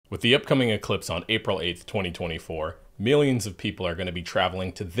With the upcoming eclipse on April 8th, 2024, millions of people are going to be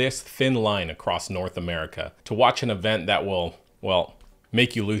traveling to this thin line across North America to watch an event that will, well,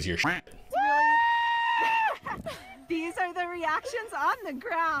 make you lose your shit. These are the reactions on the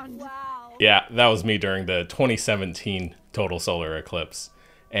ground. Wow. Yeah, that was me during the 2017 total solar eclipse.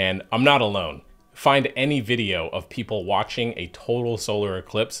 And I'm not alone. Find any video of people watching a total solar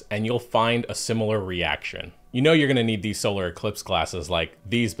eclipse and you'll find a similar reaction. You know you're going to need these solar eclipse glasses like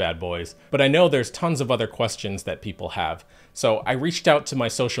these bad boys, but I know there's tons of other questions that people have. So I reached out to my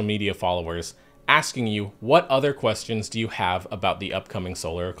social media followers asking you, what other questions do you have about the upcoming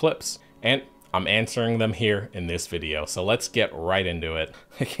solar eclipse? And I'm answering them here in this video, so let's get right into it.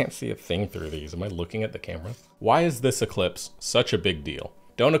 I can't see a thing through these. Am I looking at the camera? Why is this eclipse such a big deal?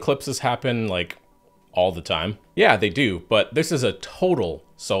 Don't eclipses happen like all the time? Yeah, they do, but this is a total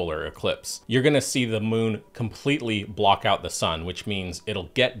solar eclipse. You're gonna see the moon completely block out the sun, which means it'll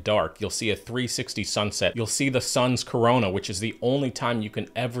get dark. You'll see a 360 sunset. You'll see the sun's corona, which is the only time you can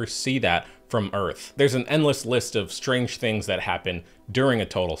ever see that from Earth. There's an endless list of strange things that happen during a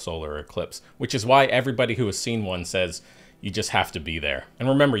total solar eclipse, which is why everybody who has seen one says, you just have to be there. And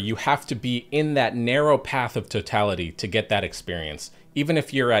remember, you have to be in that narrow path of totality to get that experience. Even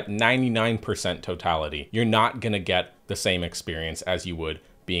if you're at 99% totality, you're not gonna get the same experience as you would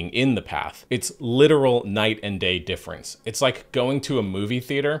being in the path. It's literal night and day difference. It's like going to a movie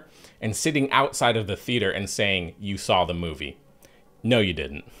theater and sitting outside of the theater and saying you saw the movie. No, you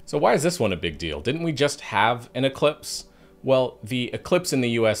didn't. So why is this one a big deal? Didn't we just have an eclipse? Well, the eclipse in the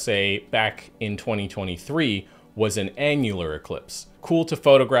USA back in 2023 was an annular eclipse. Cool to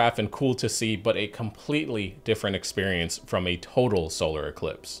photograph and cool to see, but a completely different experience from a total solar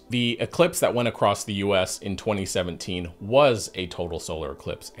eclipse. The eclipse that went across the US in 2017 was a total solar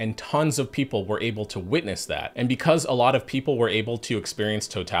eclipse, and tons of people were able to witness that. And because a lot of people were able to experience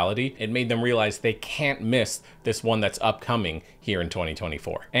totality, it made them realize they can't miss this one that's upcoming here in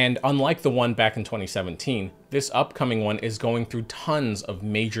 2024. And unlike the one back in 2017, this upcoming one is going through tons of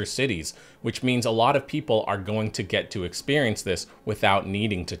major cities, which means a lot of people are going to get to experience this without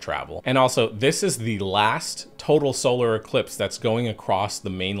needing to travel. And also, this is the last total solar eclipse that's going across the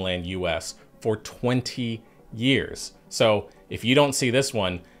mainland US for 20 years. So if you don't see this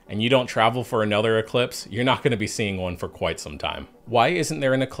one and you don't travel for another eclipse, you're not going to be seeing one for quite some time. Why isn't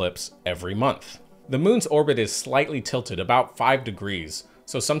there an eclipse every month? The moon's orbit is slightly tilted about 5 degrees.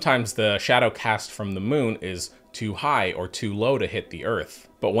 So sometimes the shadow cast from the moon is too high or too low to hit the Earth.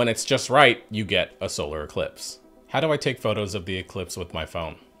 But when it's just right, you get a solar eclipse. How do I take photos of the eclipse with my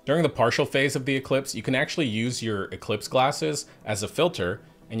phone? During the partial phase of the eclipse, you can actually use your eclipse glasses as a filter,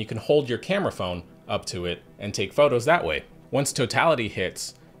 and you can hold your camera phone up to it and take photos that way. Once totality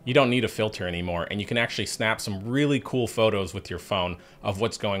hits, you don't need a filter anymore, and you can actually snap some really cool photos with your phone of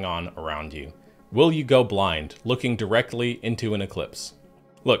what's going on around you. Will you go blind looking directly into an eclipse?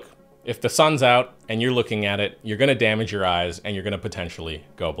 Look, if the sun's out and you're looking at it, you're gonna damage your eyes and you're gonna potentially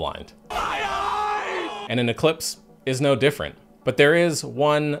go blind. And an eclipse is no different, but there is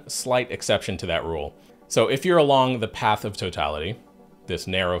one slight exception to that rule. So if you're along the path of totality, this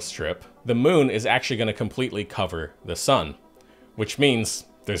narrow strip, the moon is actually gonna completely cover the sun, which means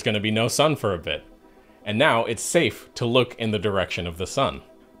there's gonna be no sun for a bit. And now it's safe to look in the direction of the sun.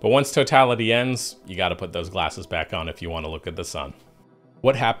 But once totality ends, you gotta put those glasses back on if you wanna look at the sun.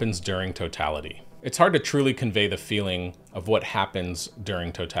 What happens during totality? It's hard to truly convey the feeling of what happens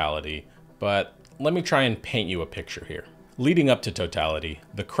during totality, but let me try and paint you a picture here. Leading up to totality,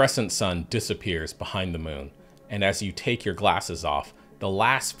 the crescent sun disappears behind the moon, and as you take your glasses off, the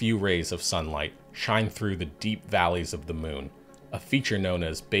last few rays of sunlight shine through the deep valleys of the moon, a feature known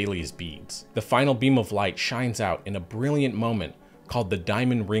as Bailey's beads. The final beam of light shines out in a brilliant moment called the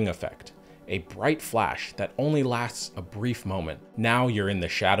diamond ring effect. A bright flash that only lasts a brief moment. Now you're in the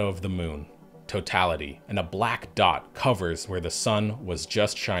shadow of the moon, totality, and a black dot covers where the sun was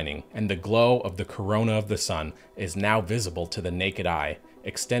just shining, and the glow of the corona of the sun is now visible to the naked eye,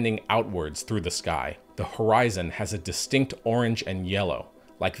 extending outwards through the sky. The horizon has a distinct orange and yellow,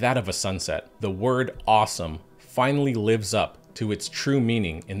 like that of a sunset. The word awesome finally lives up to its true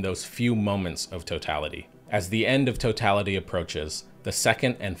meaning in those few moments of totality. As the end of totality approaches, the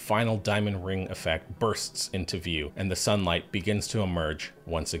second and final diamond ring effect bursts into view, and the sunlight begins to emerge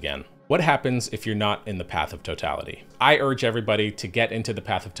once again. What happens if you're not in the path of totality? I urge everybody to get into the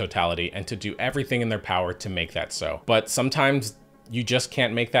path of totality and to do everything in their power to make that so. But sometimes you just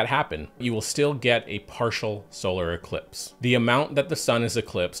can't make that happen. You will still get a partial solar eclipse. The amount that the sun is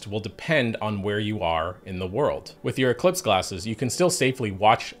eclipsed will depend on where you are in the world. With your eclipse glasses, you can still safely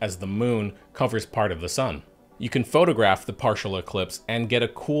watch as the moon covers part of the sun. You can photograph the partial eclipse and get a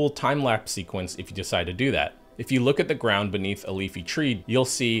cool time-lapse sequence if you decide to do that. If you look at the ground beneath a leafy tree, you'll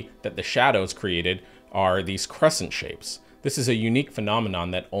see that the shadows created are these crescent shapes. This is a unique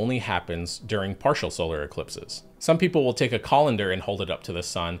phenomenon that only happens during partial solar eclipses. Some people will take a colander and hold it up to the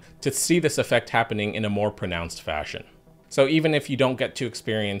sun to see this effect happening in a more pronounced fashion. So even if you don't get to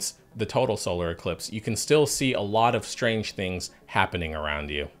experience the total solar eclipse, you can still see a lot of strange things happening around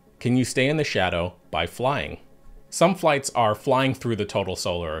you. Can you stay in the shadow by flying? Some flights are flying through the total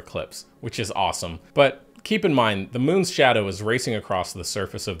solar eclipse, which is awesome, but keep in mind, the moon's shadow is racing across the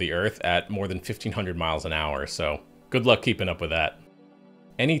surface of the Earth at more than 1,500 miles an hour, so good luck keeping up with that.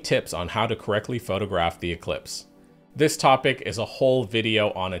 Any tips on how to correctly photograph the eclipse? This topic is a whole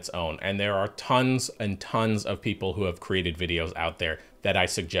video on its own, and there are tons and tons of people who have created videos out there that I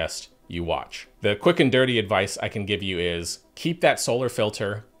suggest you watch. The quick and dirty advice I can give you is keep that solar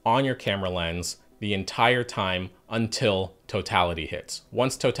filter on your camera lens the entire time until totality hits.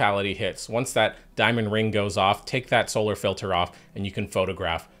 Once totality hits, once that diamond ring goes off, take that solar filter off and you can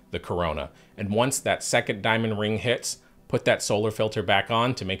photograph the corona. And once that second diamond ring hits, put that solar filter back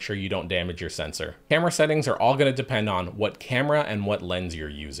on to make sure you don't damage your sensor. Camera settings are all gonna depend on what camera and what lens you're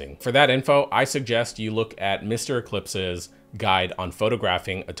using. For that info, I suggest you look at Mr. Eclipse's guide on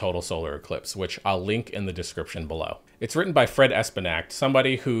photographing a total solar eclipse, which I'll link in the description below. It's written by Fred Espenacht,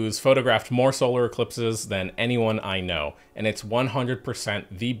 somebody who's photographed more solar eclipses than anyone I know, and it's 100%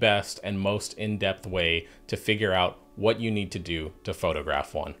 the best and most in-depth way to figure out what you need to do to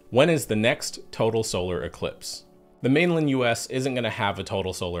photograph one. When is the next total solar eclipse? The mainland US isn't going to have a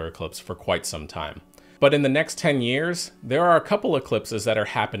total solar eclipse for quite some time. But in the next 10 years, there are a couple eclipses that are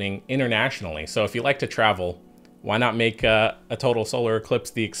happening internationally. So if you like to travel, why not make a total solar eclipse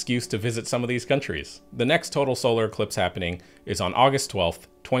the excuse to visit some of these countries? The next total solar eclipse happening is on August 12th,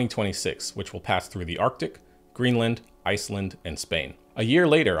 2026, which will pass through the Arctic, Greenland, Iceland, and Spain. A year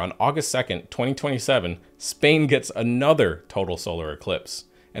later, on August 2nd, 2027, Spain gets another total solar eclipse,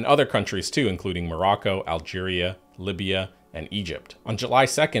 and other countries too, including Morocco, Algeria, Libya, and Egypt. On July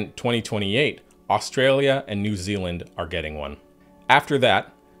 2nd, 2028, Australia and New Zealand are getting one. After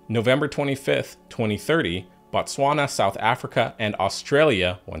that, November 25th, 2030, Botswana, South Africa, and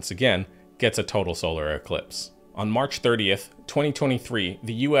Australia, once again, gets a total solar eclipse. On March 30th, 2023,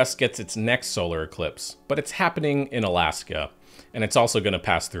 the US gets its next solar eclipse, but it's happening in Alaska, and it's also going to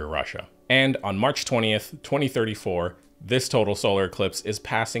pass through Russia. And on March 20th, 2034, this total solar eclipse is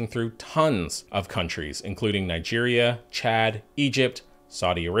passing through tons of countries, including Nigeria, Chad, Egypt,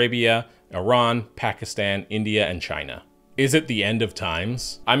 Saudi Arabia, Iran, Pakistan, India, and China. Is it the end of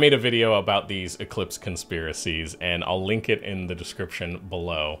times? I made a video about these eclipse conspiracies and I'll link it in the description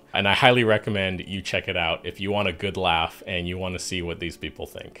below. And I highly recommend you check it out if you want a good laugh and you want to see what these people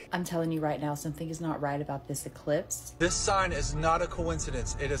think. I'm telling you right now, something is not right about this eclipse. This sign is not a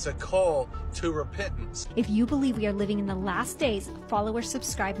coincidence. It is a call to repentance. If you believe we are living in the last days, follow or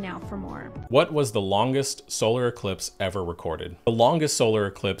subscribe now for more. What was the longest solar eclipse ever recorded? The longest solar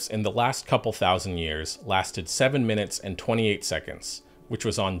eclipse in the last couple thousand years lasted 7 minutes and 28 seconds, which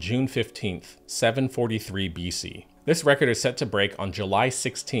was on June 15th, 743 BC. This record is set to break on July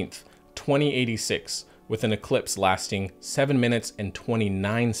 16th, 2086, with an eclipse lasting 7 minutes and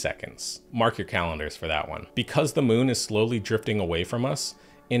 29 seconds. Mark your calendars for that one. Because the moon is slowly drifting away from us,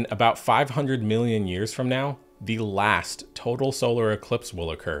 in about 500 million years from now, the last total solar eclipse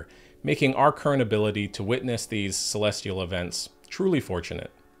will occur, making our current ability to witness these celestial events truly fortunate.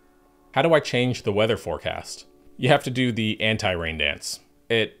 How do I change the weather forecast? You have to do the anti-rain dance.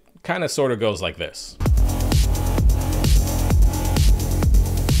 It kind of sort of goes like this.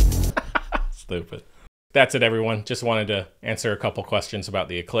 Stupid. That's it, everyone. Just wanted to answer a couple questions about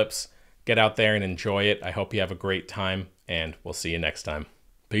the eclipse. Get out there and enjoy it. I hope you have a great time, and we'll see you next time.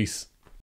 Peace.